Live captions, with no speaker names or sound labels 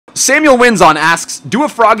Samuel Winzon asks, do a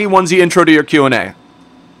Froggy onesie intro to your Q&A.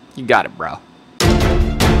 You got it, bro.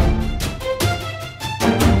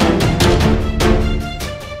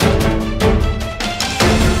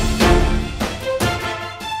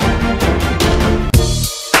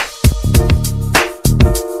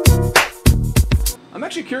 I'm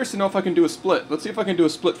actually curious to know if I can do a split. Let's see if I can do a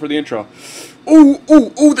split for the intro. Ooh,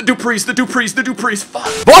 the Duprees,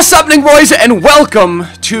 fuck. What's happening, boys, and welcome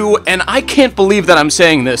to, and I can't believe that I'm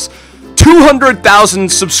saying this,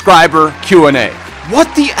 200,000 subscriber Q&A.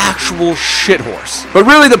 What the actual shithorse? But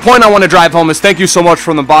really, the point I want to drive home is thank you so much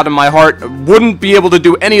from the bottom of my heart. Wouldn't be able to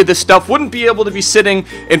do any of this stuff, wouldn't be able to be sitting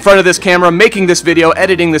in front of this camera, making this video,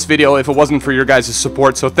 editing this video if it wasn't for your guys'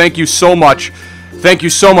 support, so thank you so much. Thank you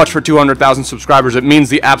so much for 200,000 subscribers. It means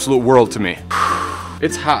the absolute world to me.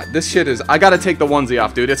 It's hot. This shit is... I gotta take the onesie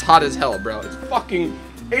off, dude. It's hot as hell, bro. It's fucking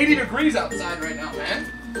 80 degrees outside right now, man.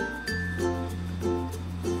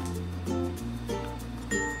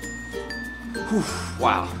 Whew.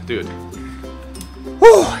 Wow, dude.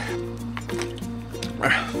 Whew.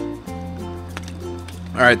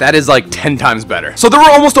 Alright, that is like 10 times better. So there were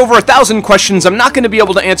almost over 1,000 questions. I'm not going to be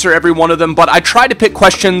able to answer every one of them, but I tried to pick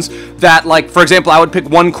questions that, like, for example, I would pick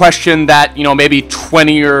one question that, you know, maybe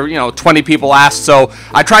 20 or, 20 people asked. So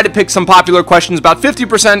I tried to pick some popular questions, about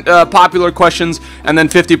 50% popular questions, and then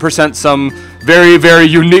 50% some very, very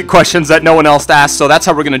unique questions that no one else asked. So that's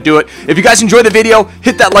how we're going to do it. If you guys enjoy the video,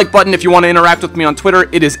 hit that like button. If you want to interact with me on Twitter,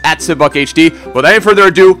 it is @SibBuckHD. Without any further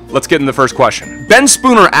ado, let's get in the first question. Ben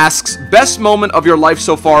Spooner asks, best moment of your life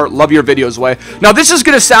so far? Love your videos, Way. Now, this is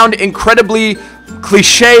going to sound incredibly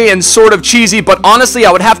cliche and sort of cheesy, but honestly,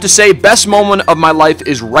 I would have to say best moment of my life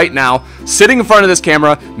is right now, sitting in front of this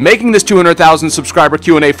camera, making this 200,000 subscriber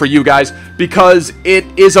Q&A for you guys, because it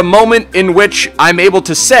is a moment in which I'm able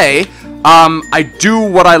to say, I do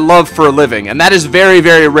what I love for a living, and that is very,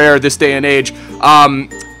 very rare this day and age.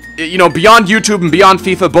 Beyond YouTube and beyond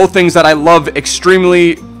FIFA, both things that I love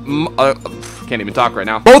extremely, can't even talk right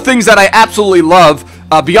now. Both things that I absolutely love.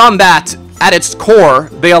 Beyond that, at its core,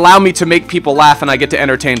 they allow me to make people laugh, and I get to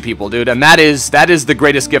entertain people, dude. And that is the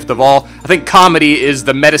greatest gift of all. I think comedy is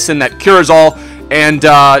the medicine that cures all. And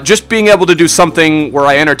just being able to do something where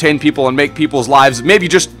I entertain people and make people's lives, maybe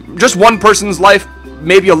just one person's life,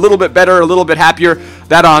 maybe a little bit better, a little bit happier,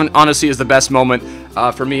 that honestly is the best moment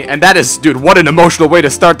for me. And that is, dude, what an emotional way to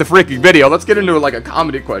start the freaking video. Let's get into like a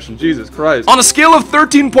comedy question. Jesus Christ. On a scale of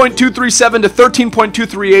 13.237 to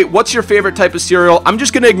 13.238, what's your favorite type of cereal? I'm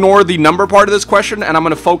just going to ignore the number part of this question, and I'm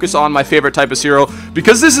going to focus on my favorite type of cereal,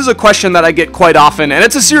 because this is a question that I get quite often, and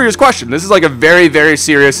it's a serious question. This is like a very, very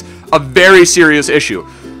serious issue.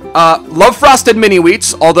 Love Frosted Mini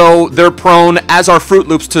Wheats, although they're prone, as are Fruit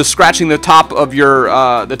Loops, to scratching the top of your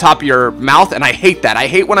mouth, and I hate that. I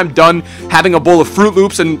hate when I'm done having a bowl of Fruit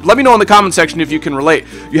Loops, and let me know in the comment section if you can relate.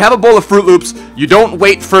 You have a bowl of Fruit Loops, you don't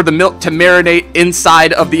wait for the milk to marinate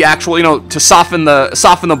inside of the actual, to soften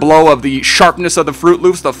the blow of the sharpness of the Fruit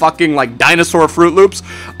Loops, the fucking, like, dinosaur Fruit Loops,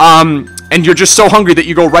 and you're just so hungry that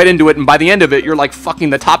you go right into it, and by the end of it, you're like fucking,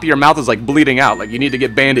 the top of your mouth is like bleeding out. Like, you need to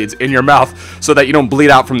get Band-Aids in your mouth so that you don't bleed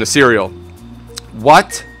out from the cereal.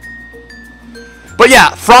 What? But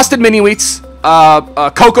yeah, Frosted Mini Wheats,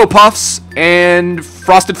 Cocoa Puffs, and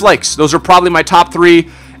Frosted Flakes. Those are probably my top three,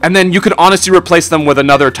 and then you could honestly replace them with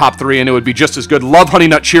another top three, and it would be just as good. Love Honey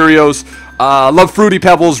Nut Cheerios, love Fruity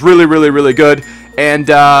Pebbles, really, really, really good. And,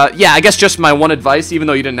 yeah, I guess just my one advice, even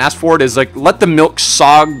though you didn't ask for it, is, like, let the milk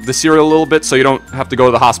sog the cereal a little bit so you don't have to go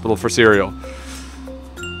to the hospital for cereal.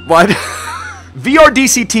 What?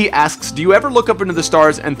 VRDCT asks, do you ever look up into the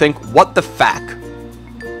stars and think, what the fuck?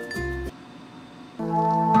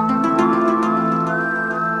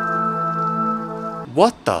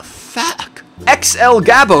 What the fuck? XL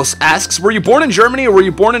Gabos asks, were you born in Germany or were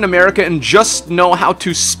you born in America and just know how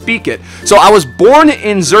to speak it? So I was born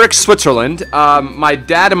in Zurich, Switzerland. My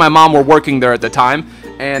dad and my mom were working there at the time.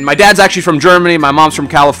 And my dad's actually from Germany, my mom's from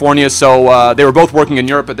California, so they were both working in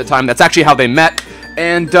Europe at the time. That's actually how they met.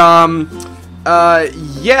 And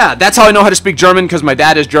yeah, that's how I know how to speak German, because my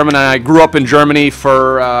dad is German, and I grew up in Germany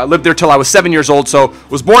for, lived there till I was 7 years old, so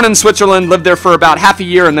was born in Switzerland, lived there for about half a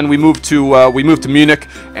year, and then we moved to Munich,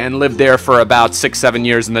 and lived there for about 6-7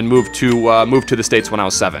 years, and then moved to the States when I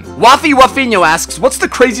was 7. Wafi Wafino asks, what's the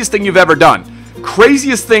craziest thing you've ever done?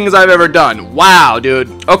 Craziest things I've ever done. Wow,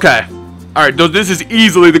 dude. Okay. Alright, this is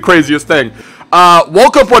easily the craziest thing.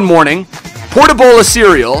 Woke up one morning, poured a bowl of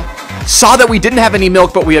cereal, saw that we didn't have any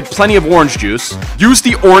milk, but we had plenty of orange juice, used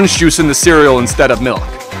the orange juice in the cereal instead of milk.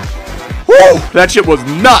 Woo! That shit was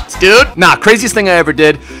nuts, dude. Nah, craziest thing I ever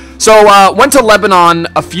did. So, went to Lebanon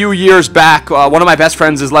a few years back. One of my best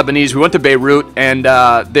friends is Lebanese. We went to Beirut, and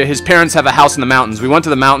his parents have a house in the mountains. We went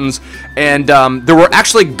to the mountains, and there were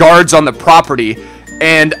actually guards on the property.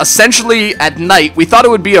 And essentially, at night, we thought it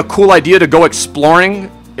would be a cool idea to go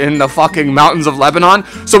exploring in the fucking mountains of Lebanon.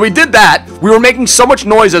 So we did that. We were making so much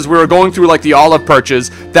noise as we were going through like the olive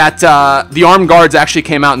perches that the armed guards actually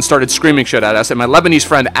came out and started screaming shit at us. And my Lebanese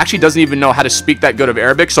friend actually doesn't even know how to speak that good of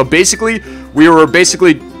Arabic. So basically, we were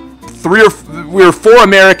four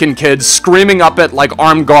American kids screaming up at like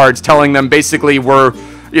armed guards, telling them basically we're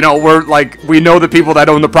like, we know the people that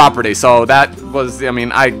own the property. So that was, I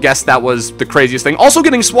mean, I guess that was the craziest thing. Also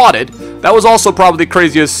getting swatted. That was also probably the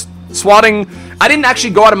craziest. Swatting, I didn't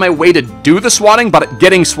actually go out of my way to do the swatting, but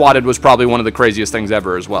getting swatted was probably one of the craziest things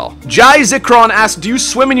ever as well. Jai Zikron asks, do you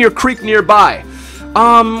swim in your creek nearby?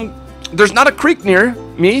 There's not a creek near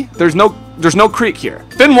me. There's no creek here.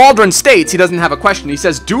 Finn Waldron states he doesn't have a question. He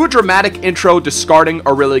says, do a dramatic intro discarding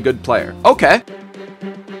a really good player. Okay.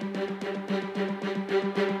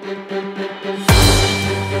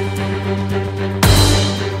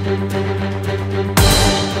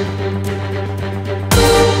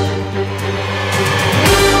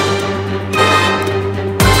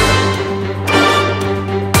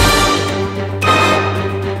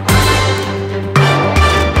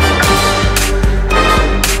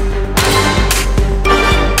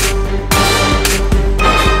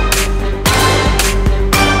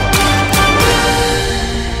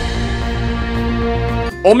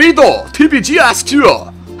 Omido, TBG asks you,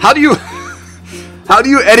 how do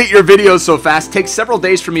you edit your videos so fast? Takes several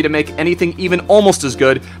days for me to make anything even almost as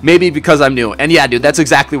good, maybe because I'm new. And yeah, dude, that's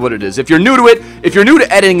exactly what it is. If you're new to it, if you're new to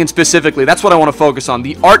editing and specifically, that's what I want to focus on.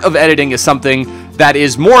 The art of editing is something that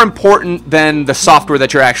is more important than the software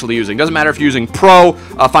that you're actually using. Doesn't matter if you're using Pro,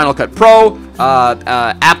 Final Cut Pro,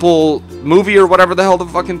 Apple Movie or whatever the hell the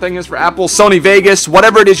fucking thing is for Apple, Sony Vegas,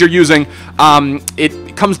 whatever it is you're using,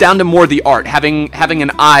 it comes down to more the art, having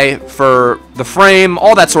an eye for the frame,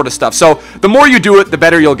 all that sort of stuff. So the more you do it, the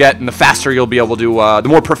better you'll get, and the faster you'll be able to, the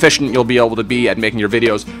more proficient you'll be able to be at making your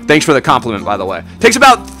videos. Thanks for the compliment, by the way. Takes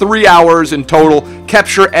about 3 hours in total.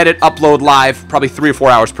 Capture, edit, upload live, probably 3 or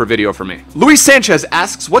 4 hours per video for me. Luis Sanchez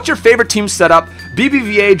asks, what's your favorite team setup?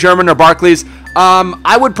 BBVA, German, or Barclays?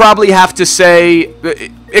 I would probably have to say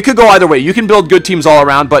it could go either way. You can build good teams all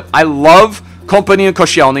around, but I love Kompany and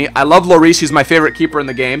Koscielny. I love Lloris. He's my favorite keeper in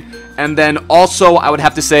the game. And then also, I would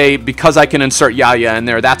have to say, because I can insert Yaya in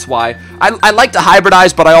there, that's why. I like to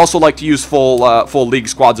hybridize, but I also like to use full league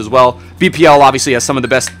squads as well. BPL obviously has some of the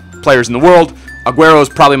best players in the world. Aguero is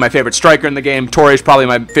probably my favorite striker in the game. Torre is probably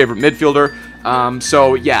my favorite midfielder.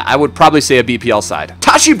 So yeah, I would probably say a BPL side.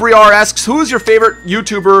 Tashi Briar asks, who is your favorite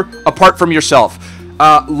YouTuber apart from yourself?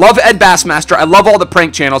 Love Ed Bassmaster. I love all the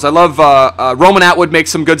prank channels. I love Roman Atwood makes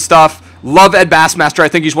some good stuff. Love Ed Bassmaster. I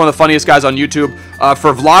think he's one of the funniest guys on YouTube.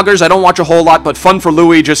 For vloggers, I don't watch a whole lot, but Fun for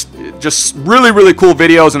Louie, just really, really cool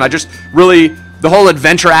videos, and I just really, the whole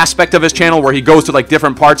adventure aspect of his channel where he goes to like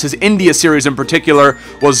different parts. His India series in particular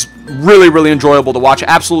was really, really enjoyable to watch.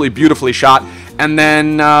 Absolutely beautifully shot. And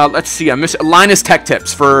then, let's see, I miss Linus Tech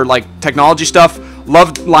Tips for like technology stuff.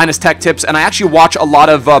 Loved Linus Tech Tips, and I actually watch a lot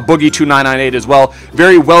of Boogie2998 as well.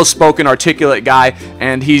 Very well-spoken, articulate guy,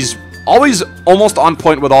 and he's always almost on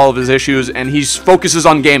point with all of his issues, and he focuses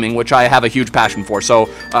on gaming, which I have a huge passion for. So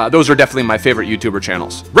those are definitely my favorite YouTuber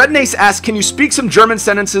channels. Rednace asks, can you speak some German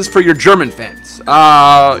sentences for your German fans?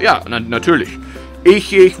 Ja, natürlich.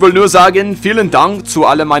 Ich will nur sagen, vielen Dank zu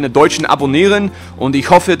alle meine deutschen Abonnenten und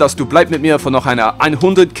ich hoffe, dass du bleibst mit mir für noch eine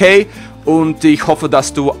 100k und ich hoffe,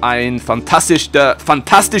 dass du ein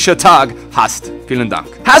fantastischer Tag hast. Vielen Dank.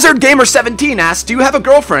 Hazard Gamer 17 asks, do you have a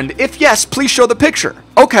girlfriend? If yes, please show the picture.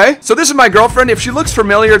 Okay, so this is my girlfriend. If she looks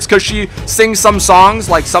familiar, it's because she sings some songs,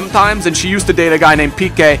 like sometimes, and she used to date a guy named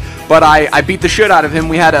Piqué, but I beat the shit out of him.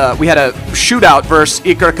 We had a shootout versus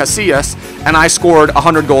Iker Casillas, and I scored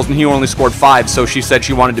 100 goals, and he only scored 5, so she said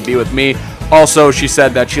she wanted to be with me. Also, she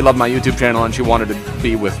said that she loved my YouTube channel, and she wanted to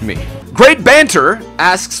be with me. Great Banter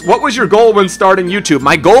asks, what was your goal when starting YouTube?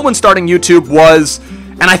 My goal when starting YouTube was,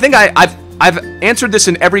 and I think I've answered this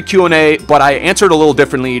in every Q&A, but I answered a little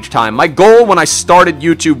differently each time. My goal when I started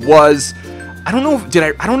YouTube was, I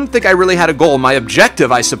don't think I really had a goal. My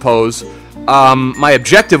objective, I suppose, my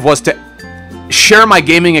objective was to share my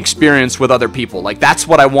gaming experience with other people. Like, that's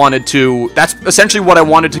what I wanted to, that's essentially what I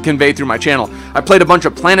wanted to convey through my channel. I played a bunch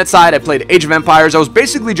of PlanetSide, I played Age of Empires. I was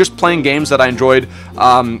basically just playing games that I enjoyed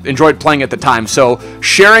playing at the time. So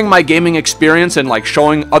sharing my gaming experience and like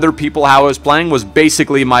showing other people how I was playing was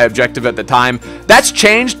basically my objective at the time. That's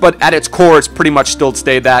changed, but at its core, it's pretty much still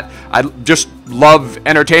stayed that. I just love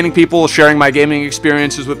entertaining people, sharing my gaming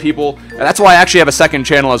experiences with people. And that's why I actually have a second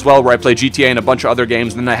channel as well, where I play GTA and a bunch of other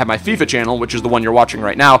games. And then I have my FIFA channel, which is the one you're watching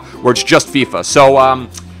right now, where it's just FIFA. So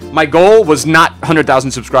my goal was not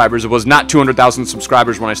 100,000 subscribers. It was not 200,000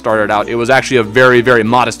 subscribers when I started out. It was actually a very, very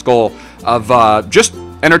modest goal of just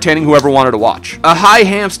entertaining whoever wanted to watch. A High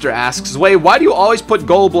Hamster asks, Zway, why do you always put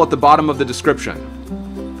gullible at the bottom of the description?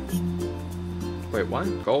 Wait,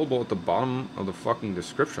 what? Gullible at the bottom of the fucking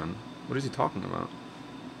description? What is he talking about?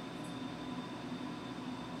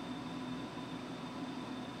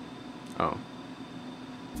 Oh.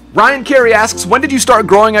 Ryan Carey asks, when did you start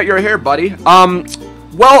growing out your hair, buddy?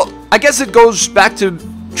 Well, I guess it goes back to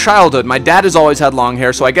childhood. My dad has always had long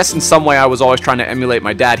hair, so I guess in some way I was always trying to emulate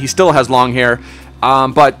my dad. He still has long hair.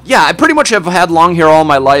 But yeah, I pretty much have had long hair all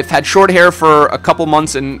my life. Had short hair for a couple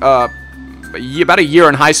months in, about a year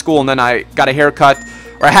in high school, and then I got a haircut.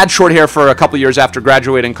 Or I had short hair for a couple years after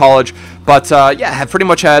graduating college. But yeah, I've pretty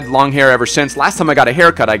much had long hair ever since. Last time I got a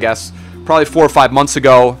haircut, I guess, probably 4 or 5 months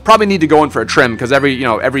ago. Probably need to go in for a trim, because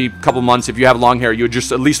every couple months, if you have long hair, you would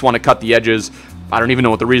just at least want to cut the edges. I don't even know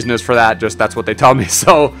what the reason is for that. Just that's what they tell me.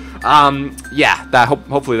 So yeah,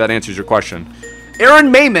 hopefully that answers your question.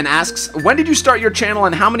 Aaron Mayman asks, when did you start your channel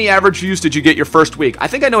and how many average views did you get your first week? I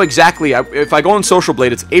think I know exactly. If I go on Social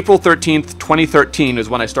Blade, it's April 13th, 2013 is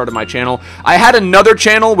when I started my channel. I had another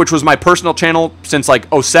channel, which was my personal channel, since like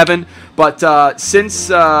 07. But since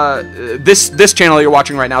this channel you're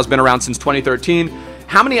watching right now has been around since 2013.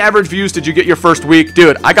 How many average views did you get your first week?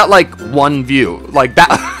 Dude, I got like 1 view. Like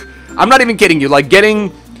that. I'm not even kidding you. Like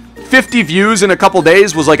getting 50 views in a couple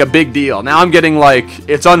days was like a big deal. Now I'm getting like,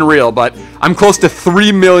 it's unreal, but I'm close to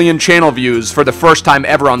 3 million channel views for the first time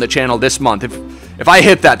ever on the channel this month. If I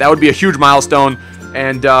hit that, that would be a huge milestone.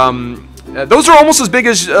 And those are almost as big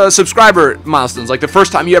as subscriber milestones. Like the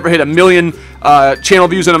first time you ever hit 1 million channel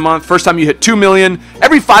views in a month, first time you hit 2 million,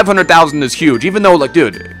 every 500,000 is huge. Even though, like,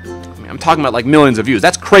 dude, I'm talking about like millions of views.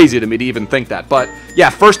 That's crazy to me to even think that. But yeah,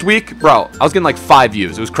 first week, bro, I was getting like 5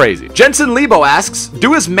 views. It was crazy. Jensen Lebo asks,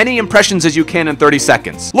 do as many impressions as you can in 30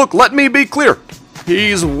 seconds. Look, let me be clear.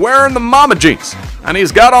 He's wearing the mama jeans, and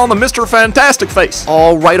he's got on the Mr. Fantastic face.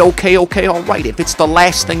 All right, okay, all right. If it's the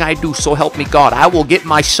last thing I do, so help me God, I will get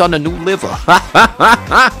my son a new liver.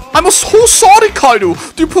 I'm so sorry, Kaido.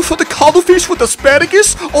 Do you prefer the cuttlefish with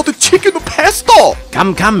asparagus or the chicken with pesto?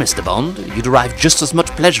 Come, Mr. Bond. You derive just as much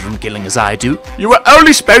pleasure from killing as I do. You were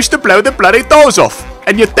only supposed to blow the bloody doors off.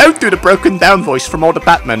 And you don't do the broken down voice from all the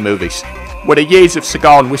Batman movies, where the years of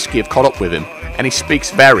cigar and whiskey have caught up with him, and he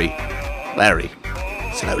speaks very slowly.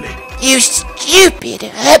 You stupid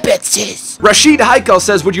hobbitses! Rashid Heikel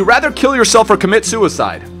says, would you rather kill yourself or commit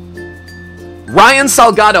suicide? Ryan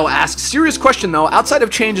Salgado asks, serious question though, outside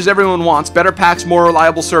of changes everyone wants, better packs, more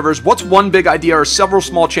reliable servers, what's one big idea or several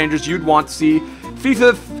small changes you'd want to see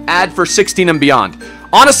FIFA add for 16 and beyond?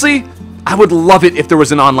 Honestly, I would love it if there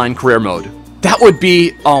was an online career mode. That would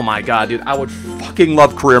be, oh my god, dude, I would fucking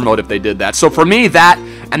love career mode if they did that. So for me, that,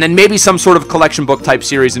 and then maybe some sort of collection book type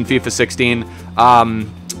series in FIFA 16,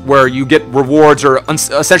 where you get rewards, or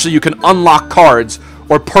essentially you can unlock cards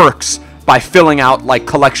or perks by filling out like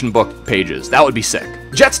collection book pages. That would be sick.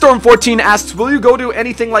 Jetstorm14 asks, will you go to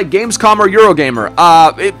anything like Gamescom or Eurogamer?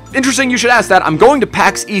 Interesting you should ask that. I'm going to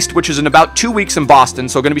PAX East, which is in about 2 weeks in Boston,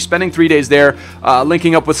 so going to be spending 3 days there,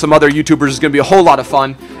 linking up with some other YouTubers. Is going to be a whole lot of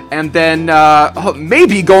fun. And then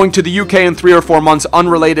maybe going to the UK in 3 or 4 months,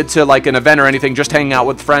 unrelated to like an event or anything, just hanging out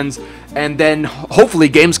with friends. And then hopefully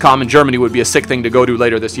Gamescom in Germany would be a sick thing to go to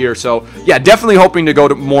later this year. So yeah, definitely hoping to go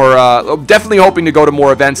to more.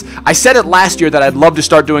 Events. I said it last year that I'd love to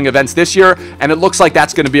start doing events this year, and it looks like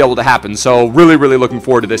that's going to be able to happen. So really looking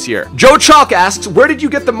forward to this year. Joe Chalk asks, where did you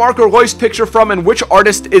get the Marco Reus picture from, and which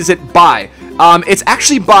artist is it by? It's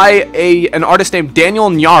actually by an artist named Daniel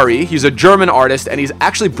Nyari. He's a German artist, and he's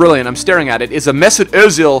actually brilliant. I'm staring at it. It's a Mesut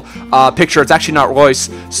Ozil picture. It's actually not Reus.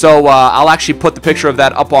 So I'll actually put the picture of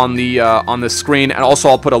that up on the screen, and also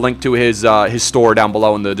I'll put a link to his store down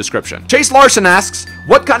below in the description. Chase Larson asks,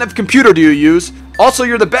 what kind of computer do you use? Also,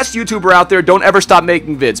 you're the best YouTuber out there. Don't ever stop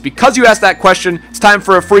making vids. Because you asked that question, it's time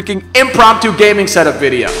for a freaking impromptu gaming setup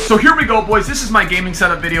video. So here we go, boys. This is my gaming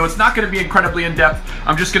setup video. It's not going to be incredibly in-depth.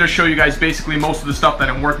 I'm just going to show you guys basically most of the stuff that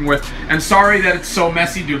I'm working with. And sorry that it's so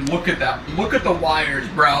messy, dude. Look at that. Look at the wires,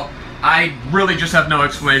 bro. I really just have no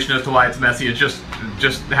explanation as to why it's messy. It just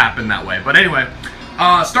happened that way. But anyway,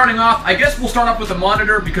 Starting off, I guess we'll start off with the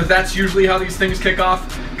monitor because that's usually how these things kick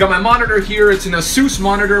off. Got my monitor here. It's an Asus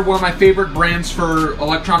monitor, one of my favorite brands for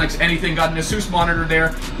electronics, anything. Got an Asus monitor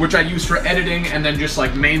there, which I use for editing and then just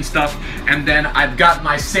like main stuff. And then I've got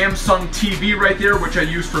my Samsung TV right there, which I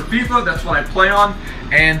use for FIFA. That's what I play on.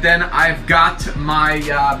 And then I've got my,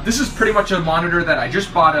 this is pretty much a monitor that I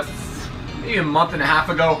just bought maybe a month and a half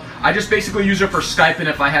ago. I just basically use it for Skype, and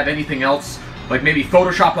if I have anything else, like maybe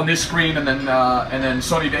Photoshop on this screen and then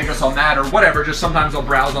Sony Vegas on that or whatever, just sometimes I'll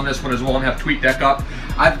browse on this one as well and have TweetDeck up.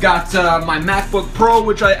 I've got my MacBook Pro,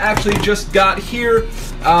 which I actually just got here.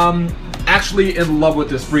 Actually in love with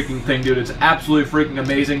this freaking thing, dude. It's absolutely freaking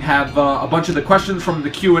amazing. Have a bunch of the questions from the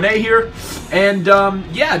Q&A here. And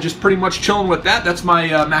yeah, just pretty much chilling with that. That's my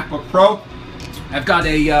MacBook Pro. I've got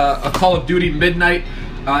a Call of Duty Midnight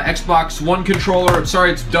Xbox One controller. I'm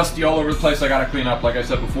sorry it's dusty all over the place. I gotta clean up, like I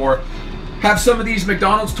said before. Have some of these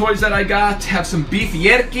McDonald's toys that I got. Have some beef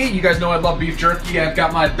jerky. You guys know I love beef jerky. I've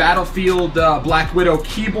got my Battlefield Black Widow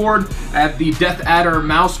keyboard. I have the Death Adder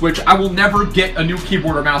mouse, which I will never get a new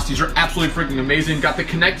keyboard or mouse. These are absolutely freaking amazing. Got the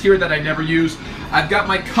Kinect here that I never use. I've got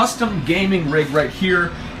my custom gaming rig right here,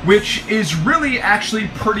 which is really actually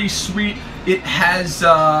pretty sweet. It has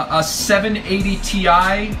a 780 Ti,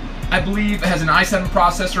 I believe. It has an i7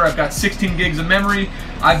 processor. I've got 16 gigs of memory.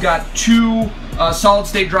 I've got two solid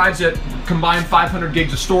state drives that combine 500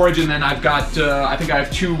 gigs of storage, and then I've got I think I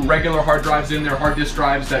have two regular hard drives in there, hard disk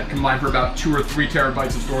drives that combine for about 2 or 3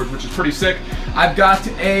 terabytes of storage, which is pretty sick. I've got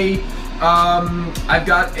a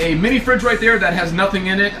mini fridge right there that has nothing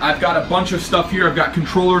in it. I've got a bunch of stuff here. I've got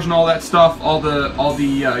controllers and all that stuff. All the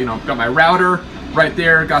you know, got my router right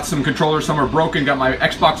there. Got some controllers, some are broken. Got my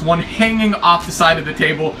Xbox One hanging off the side of the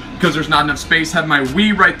table because there's not enough space. Have my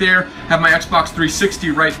Wii right there. Have my Xbox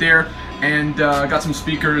 360 right there. And got some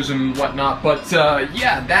speakers and whatnot. But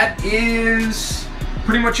yeah, that is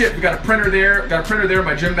pretty much it. We got a printer there,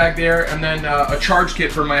 my gym bag there, and then a charge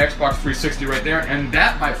kit for my Xbox 360 right there. And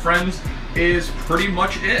that, my friends, is pretty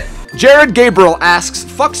much it. Jared Gabriel asks,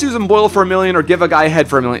 fuck Susan Boyle for $1 million or give a guy a head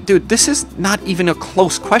for $1 million. Dude, this is not even a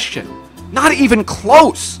close question. Not even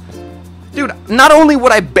close. Dude, not only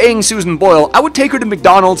would I bang Susan Boyle, I would take her to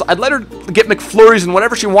McDonald's. I'd let her get McFlurries and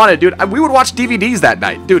whatever she wanted, dude. We would watch DVDs that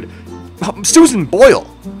night, dude. Susan Boyle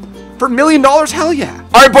for $1 million? Hell yeah.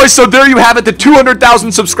 All right, boys, so there you have it, the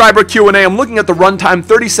 200,000 subscriber Q&A. I'm looking at the runtime,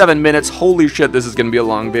 37 minutes. Holy shit, this is going to be a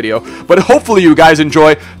long video, but hopefully you guys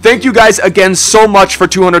enjoy. Thank you guys again so much for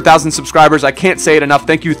 200,000 subscribers. I can't say it enough.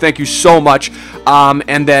 Thank you so much.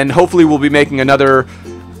 And then hopefully we'll be making another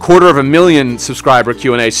 250,000 subscriber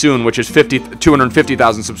Q&A soon, which is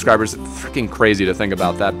 250,000 subscribers. Freaking crazy to think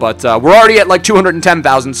about that, but we're already at like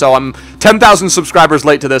 210,000, so I'm 10,000 subscribers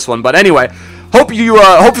late to this one. But anyway,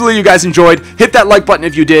 hopefully you guys enjoyed. Hit that like button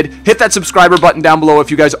if you did. Hit that subscriber button down below if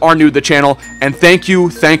you guys are new to the channel. And thank you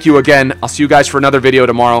again. I'll see you guys for another video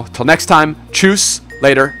tomorrow. Till next time, tschüss,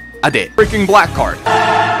 later, ade. Freaking black card.